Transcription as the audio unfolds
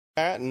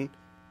And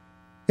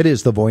It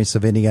is the voice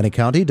of Indiana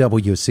County,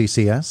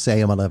 WCCS,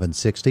 AM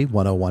 1160,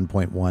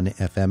 101.1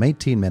 FM,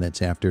 18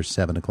 minutes after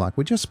 7 o'clock.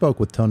 We just spoke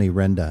with Tony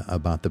Renda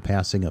about the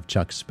passing of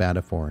Chuck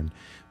Spadafora and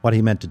what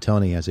he meant to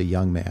Tony as a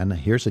young man.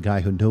 Here's a guy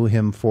who knew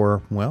him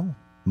for, well,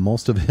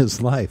 most of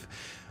his life.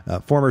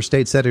 Former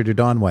State Senator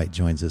Don White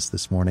joins us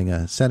this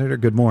morning. Senator,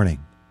 good morning.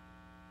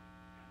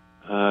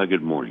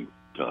 Good morning,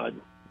 Todd.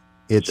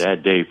 It's a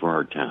sad day for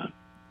our town.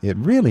 It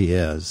really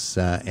is.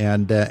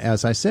 And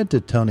as I said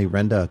to Tony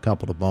Renda a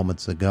couple of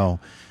moments ago,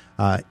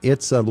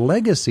 it's a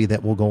legacy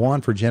that will go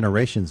on for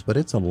generations, but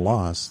it's a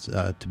loss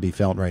to be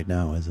felt right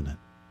now, isn't it?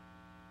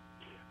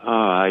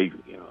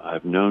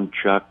 I've known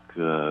Chuck.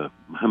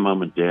 My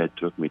mom and dad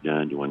took me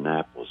down to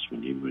Annapolis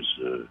when he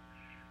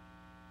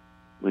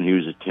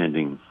was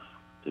attending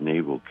the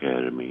Naval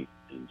Academy,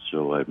 and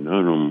so I've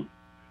known him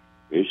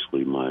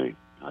basically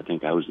I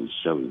think I was in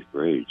 7th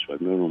grade, so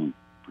I've known him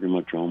pretty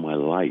much all my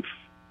life.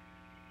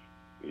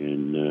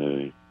 In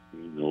the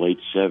late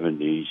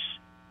 70s,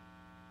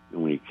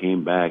 when he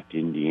came back to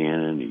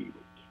Indiana and he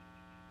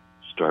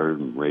started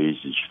and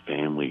raised his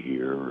family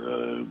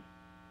here,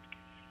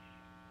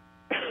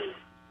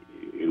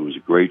 it was a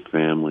great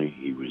family.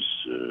 He was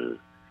an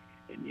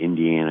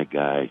Indiana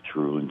guy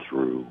through and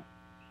through.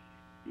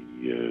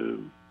 A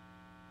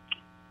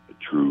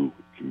true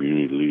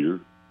community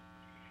leader.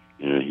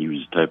 He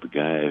was the type of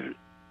guy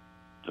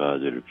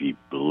that if he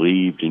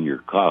believed in your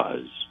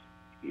cause,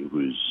 he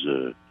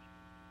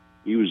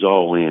was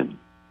all in,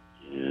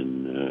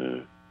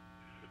 and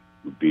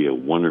would be a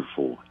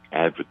wonderful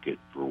advocate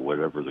for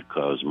whatever the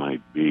cause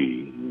might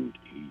be. And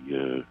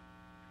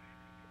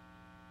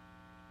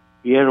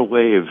he had a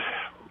way of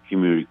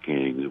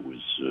communicating that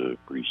was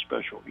pretty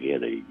special. He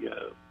had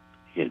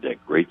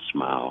that great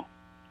smile,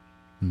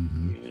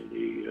 Mm-hmm. and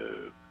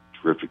a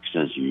terrific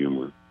sense of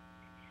humor.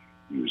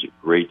 He was a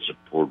great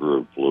supporter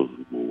of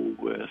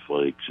local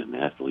athletics and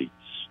athletes.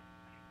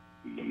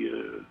 He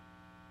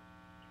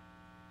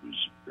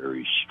was a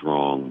very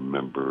strong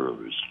member of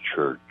his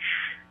church,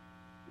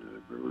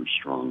 very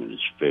strong in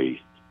his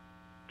faith,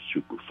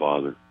 super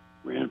father,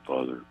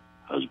 grandfather,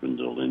 husband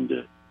to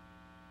Linda.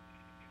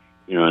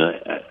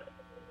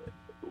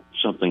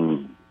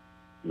 Something,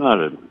 I'm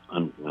going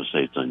to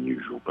say it's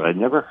unusual, but I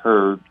never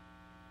heard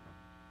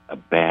a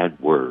bad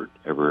word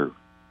ever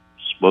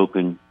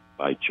spoken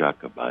by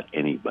Chuck about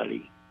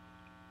anybody,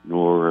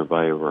 nor have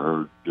I ever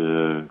heard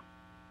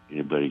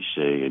anybody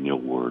say an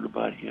ill word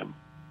about him.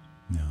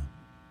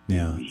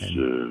 Yeah. He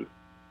was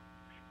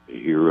a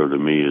hero to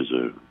me as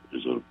a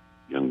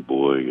young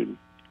boy, and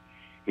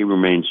he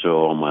remained so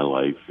all my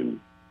life,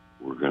 and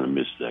we're going to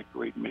miss that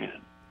great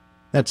man.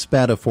 That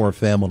Spadafora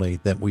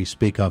family that we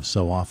speak of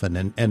so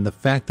often, and the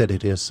fact that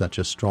it is such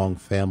a strong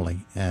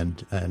family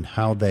and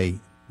how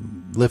they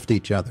lift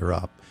each other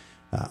up,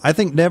 I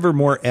think never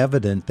more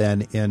evident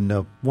than in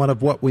one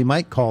of what we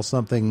might call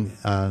something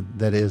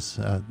that is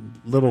a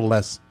little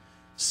less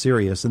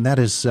serious, and that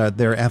is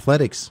their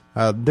athletics.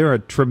 They're a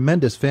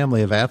tremendous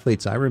family of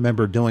athletes. I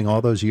remember doing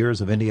all those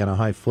years of Indiana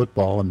High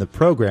football, and the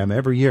program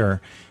every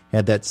year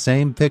had that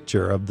same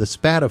picture of the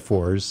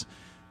Spadaforas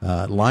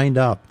lined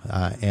up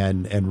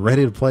and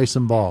ready to play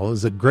some ball. It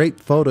was a great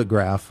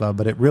photograph,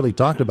 but it really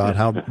talked about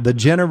how the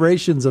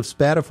generations of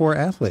Spadafora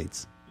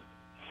athletes.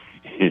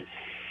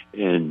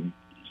 And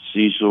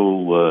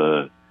Cecil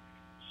was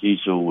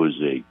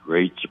a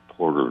great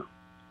supporter,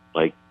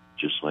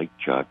 just like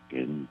Chuck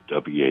and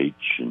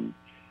WH and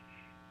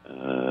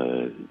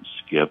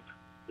Skip.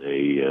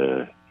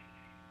 They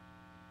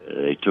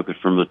took it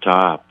from the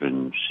top,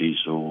 and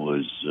Cecil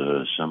was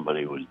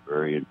somebody who was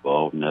very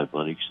involved in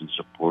athletics and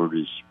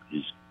supported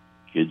his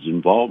kids'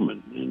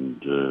 involvement.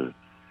 And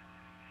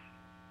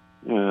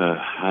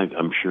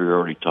I'm sure you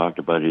already talked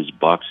about his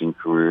boxing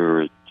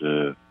career at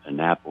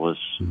Annapolis.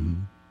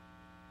 Mm-hmm.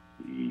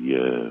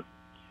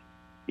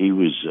 He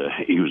was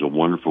a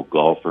wonderful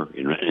golfer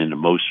and the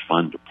most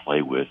fun to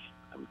play with.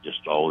 I would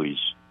just always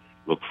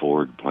look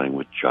forward to playing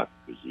with Chuck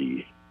because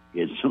he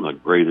had some of the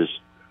greatest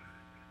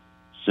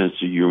sense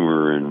of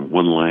humor and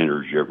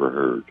one-liners you ever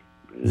heard.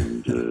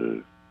 And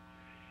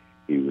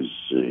he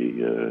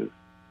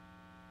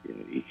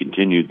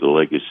continued the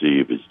legacy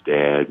of his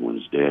dad when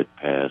his dad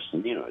passed.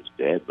 And his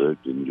dad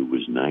lived into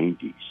his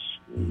 90s,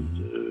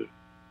 and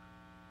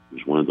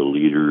was one of the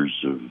leaders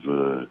of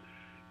the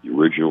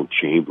original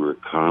Chamber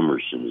of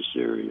Commerce in this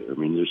area. I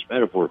mean, the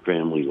Spadafora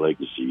family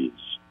legacy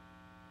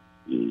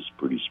is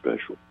pretty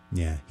special.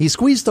 Yeah, he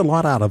squeezed a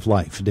lot out of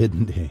life,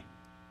 didn't he?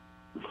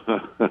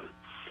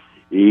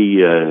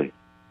 He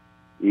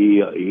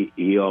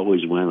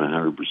always went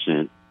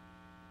 100%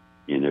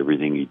 in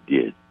everything he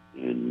did,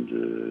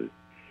 and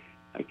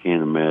I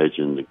can't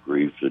imagine the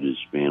grief that his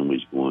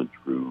family's going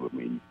through. I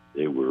mean,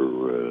 they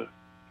were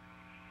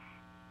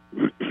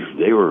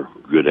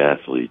good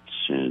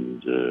athletes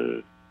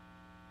and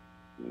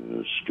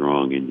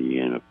strong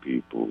Indiana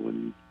people,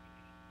 and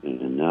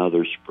now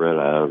they're spread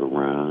out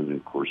around. And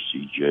of course,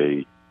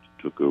 CJ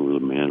took over the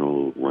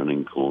mantle of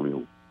running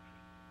Colonial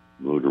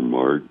Motor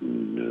Mart,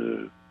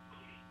 and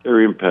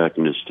their impact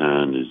in this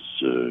town is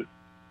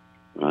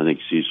I think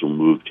Cecil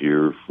moved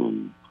here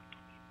from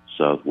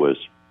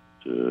Southwest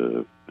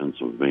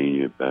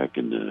Pennsylvania back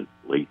in the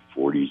late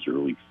 40s,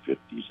 early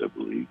 50s, I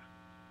believe.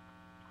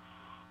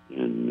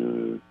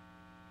 And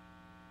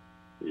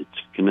it's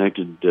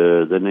connected,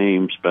 the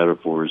name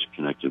Spadafora is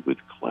connected with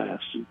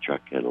class, and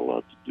Chuck had a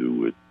lot to do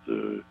with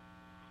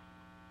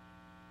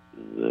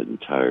that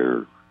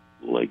entire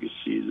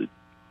legacy that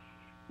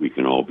we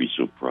can all be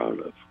so proud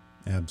of.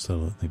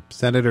 Absolutely.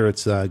 Senator,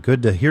 it's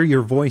good to hear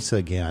your voice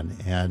again,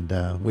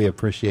 and we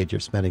appreciate your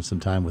spending some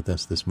time with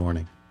us this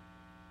morning.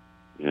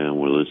 Yeah,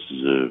 well, this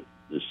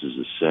is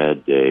a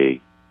sad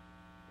day,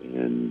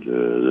 and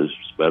this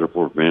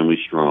Spadafora family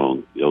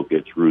strong. They'll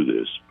get through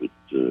this, but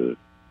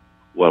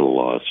what a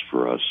loss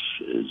for us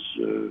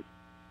as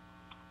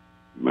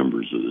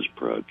members of this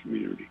proud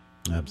community.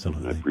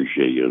 Absolutely. And I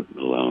appreciate you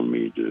allowing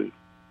me to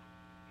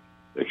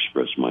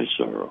express my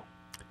sorrow.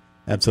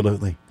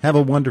 Absolutely. Have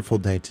a wonderful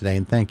day today,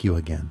 and thank you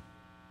again.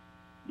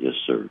 Yes,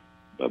 sir.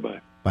 Bye-bye.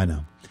 Bye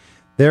now.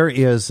 There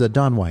is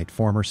Don White,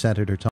 former Senator.